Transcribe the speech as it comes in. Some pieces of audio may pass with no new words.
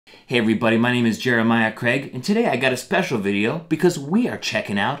Hey everybody, my name is Jeremiah Craig, and today I got a special video because we are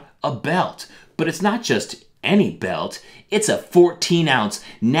checking out a belt. But it's not just any belt, it's a 14-ounce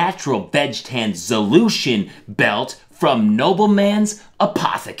natural veg tan solution belt from Nobleman's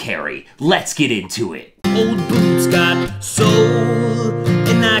Apothecary. Let's get into it. Old boots got soul,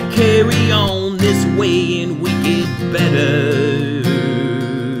 and I carry on this way, and we get better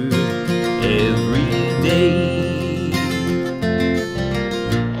every day.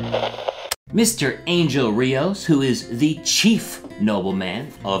 Mr. Angel Rios, who is the chief nobleman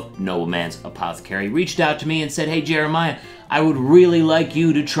of Nobleman's Apothecary, reached out to me and said, "Hey Jeremiah, I would really like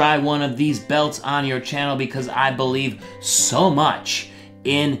you to try one of these belts on your channel because I believe so much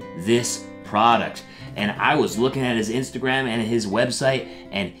in this product." And I was looking at his Instagram and his website,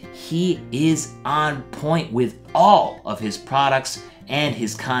 and he is on point with all of his products and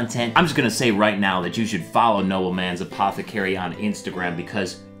his content. I'm just gonna say right now that you should follow Nobleman's Apothecary on Instagram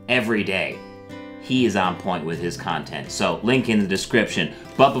because every day he is on point with his content. So link in the description.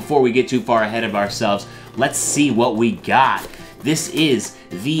 But before we get too far ahead of ourselves, let's see what we got. This is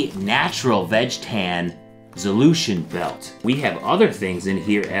the natural veg tan solution belt. We have other things in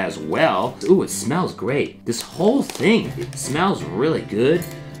here as well. Ooh, it smells great. This whole thing, it smells really good.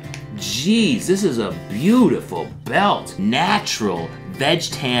 Geez, this is a beautiful belt. Natural veg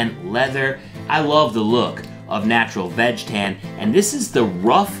tan leather. I love the look of natural veg tan, and this is the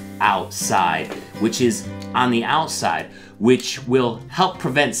Roughout side, which is on the outside, which will help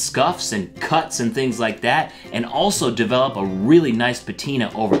prevent scuffs and cuts and things like that, and also develop a really nice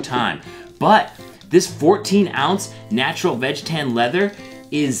patina over time. But this 14-ounce natural veg tan leather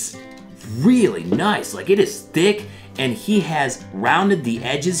is really nice. Like, it is thick, and he has rounded the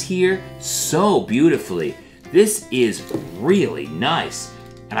edges here so beautifully. This is really nice,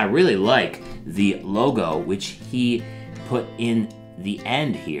 and I really like the logo which he put in the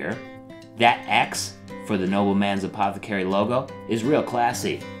end here. That X for the Nobleman's Apothecary logo is real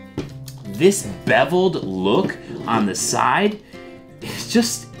classy. This beveled look on the side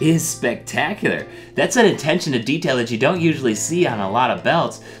is spectacular. That's an attention to detail that you don't usually see on a lot of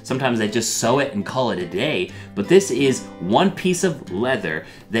belts. Sometimes they just sew it and call it a day, but this is one piece of leather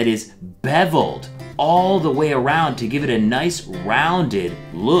that is beveled all the way around to give it a nice rounded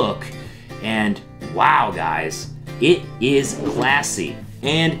look. And wow, guys, it is classy.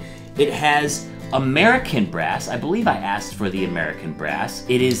 And it has American brass. I believe I asked for the American brass.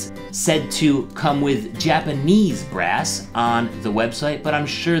 It is said to come with Japanese brass on the website, but I'm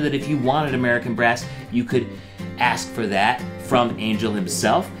sure that if you wanted American brass, you could ask for that from Angel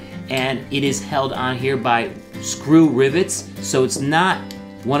himself. And it is held on here by screw rivets, so it's not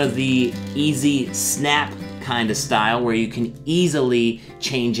one of the easy snap kind of style where you can easily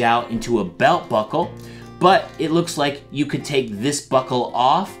change out into a belt buckle, but it looks like you could take this buckle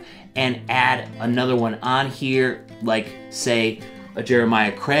off and add another one on here, like say a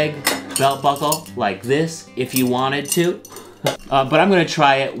Jeremiah Craig belt buckle like this if you wanted to. But I'm gonna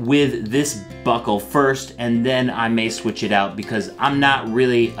try it with this buckle first, and then I may switch it out because I'm not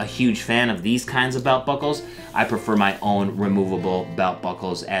really a huge fan of these kinds of belt buckles. I prefer my own removable belt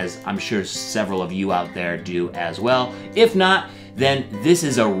buckles, as I'm sure several of you out there do as well. If not, then this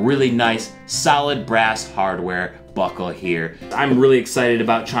is a really nice solid brass hardware buckle here. I'm really excited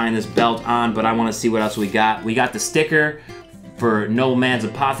about trying this belt on, but I want to see what else we got. We got the sticker for Nobleman's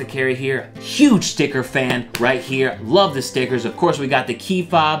Apothecary here. Huge sticker fan right here. Love the stickers. Of course, we got the key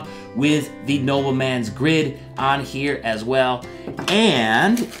fob with the Nobleman's grid on here as well.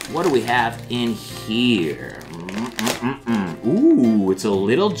 And what do we have in here? Ooh, it's a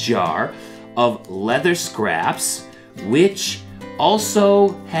little jar of leather scraps, which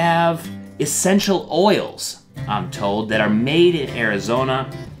also have essential oils, I'm told, that are made in Arizona.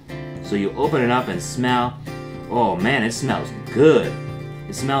 So you open it up and smell. Oh man, it smells good.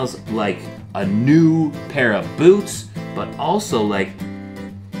 It smells like a new pair of boots, but also like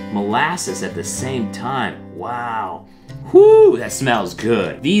molasses at the same time. Wow. Whoo, that smells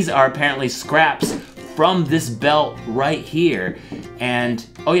good. These are apparently scraps from this belt right here. And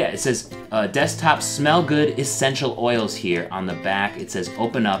oh yeah, it says desktop smell good essential oils here on the back. It says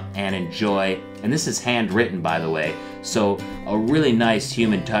open up and enjoy. And this is handwritten, by the way. So a really nice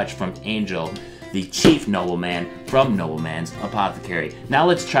human touch from Angel, the chief nobleman from Nobleman's Apothecary. Now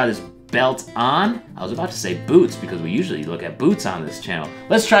let's try this belt on. I was about to say boots because we usually look at boots on this channel.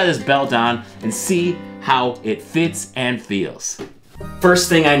 Let's try this belt on and see how it fits and feels. First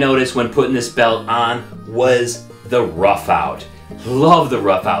thing I noticed when putting this belt on was the Roughout. Love the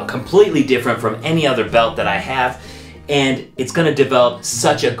Roughout. Completely different from any other belt that I have, and it's gonna develop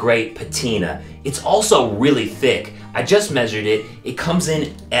such a great patina. It's also really thick. I just measured it. It comes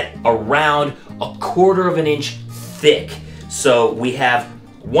in at around 1/4 of an inch thick. So we have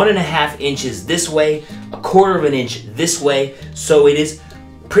 1.5 inches this way, 1/4 of an inch this way. So it is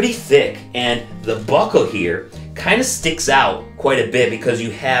pretty thick, and the buckle here kind of sticks out quite a bit because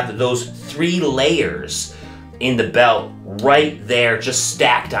you have those 3 layers in the belt right there just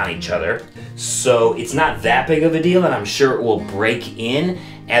stacked on each other. So it's not that big of a deal, and I'm sure it will break in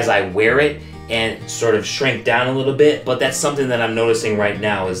as I wear it and sort of shrink down a little bit, but that's something that I'm noticing right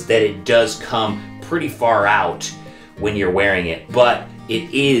now, is that it does come pretty far out when you're wearing it. But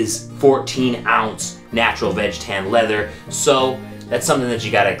it is 14-ounce natural veg tan leather, so that's something that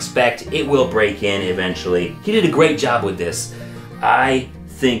you gotta expect. It will break in eventually. He did a great job with this. I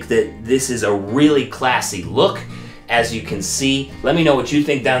think that this is a really classy look, as you can see. Let me know what you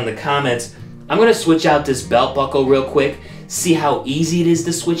think down in the comments. I'm gonna switch out this belt buckle real quick, see how easy it is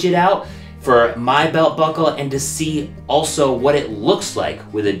to switch it out for my belt buckle, and to see also what it looks like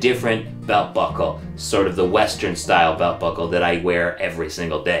with a different belt buckle, sort of the Western style belt buckle that I wear every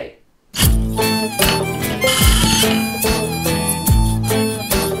single day.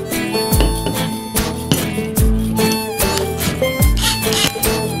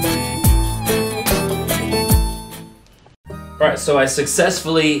 Alright, so I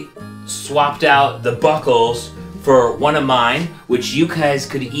successfully swapped out the buckles for one of mine, which you guys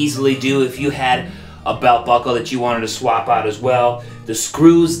could easily do if you had a belt buckle that you wanted to swap out as well. The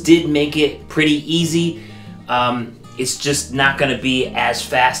screws did make it pretty easy. It's just not going to be as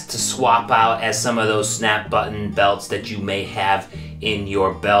fast to swap out as some of those snap button belts that you may have in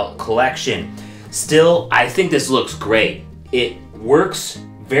your belt collection. Still, I think this looks great. It works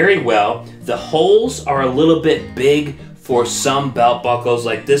very well. The holes are a little bit big for some belt buckles,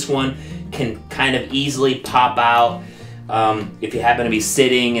 like this one can kind of easily pop out. If you happen to be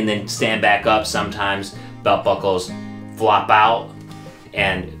sitting and then stand back up, sometimes belt buckles flop out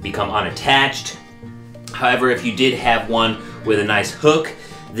and become unattached. However, if you did have one with a nice hook,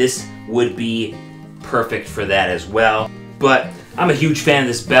 this would be perfect for that as well. But I'm a huge fan of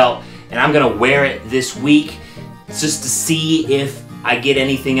this belt, and I'm gonna wear it this week just to see if I get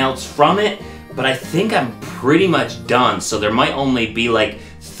anything else from it. But I think I'm pretty much done, so there might only be like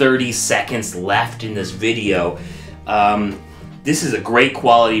 30 seconds left in this video. This is a great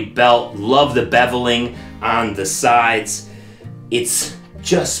quality belt. Love the beveling on the sides. It's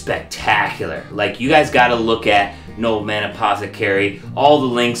just spectacular. Like, you guys gotta look at Nobleman Apothecary. All the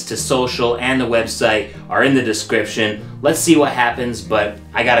links to social and the website are in the description. Let's see what happens, but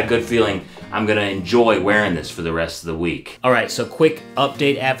I got a good feeling I'm gonna enjoy wearing this for the rest of the week. All right, so quick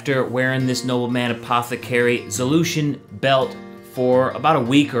update after wearing this Nobleman Apothecary Solution belt for about a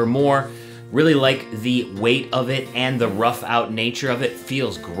week or more. Really like the weight of it, and the rough out nature of it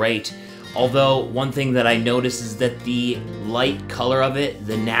feels great. Although one thing that I noticed is that the light color of it,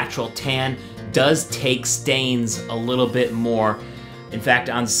 the natural tan, does take stains a little bit more. In fact,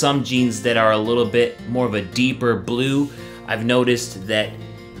 on some jeans that are a little bit more of a deeper blue, I've noticed that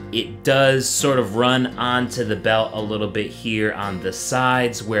it does sort of run onto the belt a little bit here on the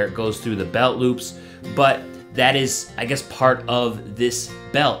sides where it goes through the belt loops, but that is, I guess, part of this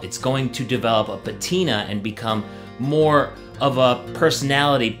belt. It's going to develop a patina and become more of a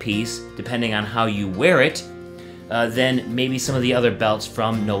personality piece, depending on how you wear it, than maybe some of the other belts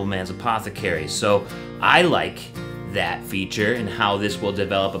from Nobleman's Apothecary. So I like that feature and how this will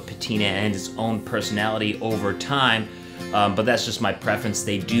develop a patina and its own personality over time. But that's just my preference.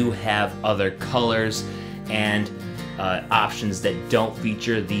 They do have other colors and options that don't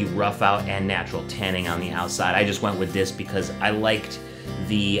feature the rough out and natural tanning on the outside. I just went with this because I liked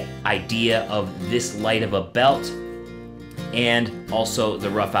the idea of this light of a belt and also the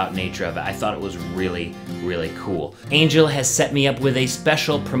rough out nature of it. I thought it was really, really cool. Angel has set me up with a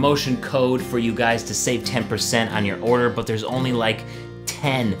special promotion code for you guys to save 10% on your order, but there's only like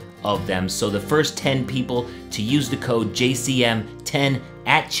 10 of them. So the first 10 people to use the code JCM10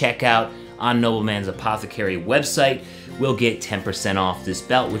 at checkout on Nobleman's Apothecary website will get 10% off this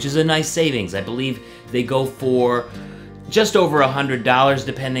belt, which is a nice savings. I believe they go for just over $100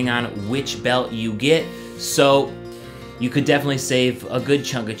 depending on which belt you get. So you could definitely save a good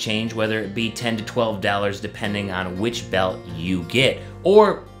chunk of change, whether it be $10 to $12 depending on which belt you get,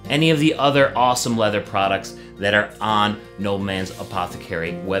 or any of the other awesome leather products that are on Nobleman's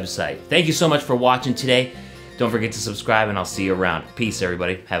Apothecary website. Thank you so much for watching today. Don't forget to subscribe, and I'll see you around. Peace,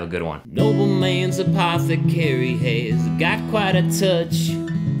 everybody. Have a good one. Nobleman's Apothecary has got quite a touch.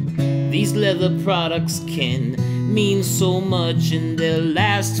 These leather products can mean so much, and they'll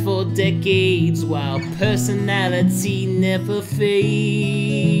last for decades while personality never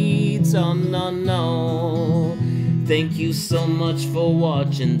fades. Oh no, no. Thank you so much for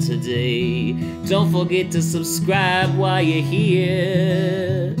watching today. Don't forget to subscribe while you're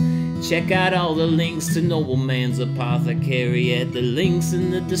here. Check out all the links to Nobleman's Apothecary at the links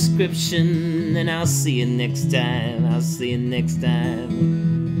in the description. And I'll see you next time.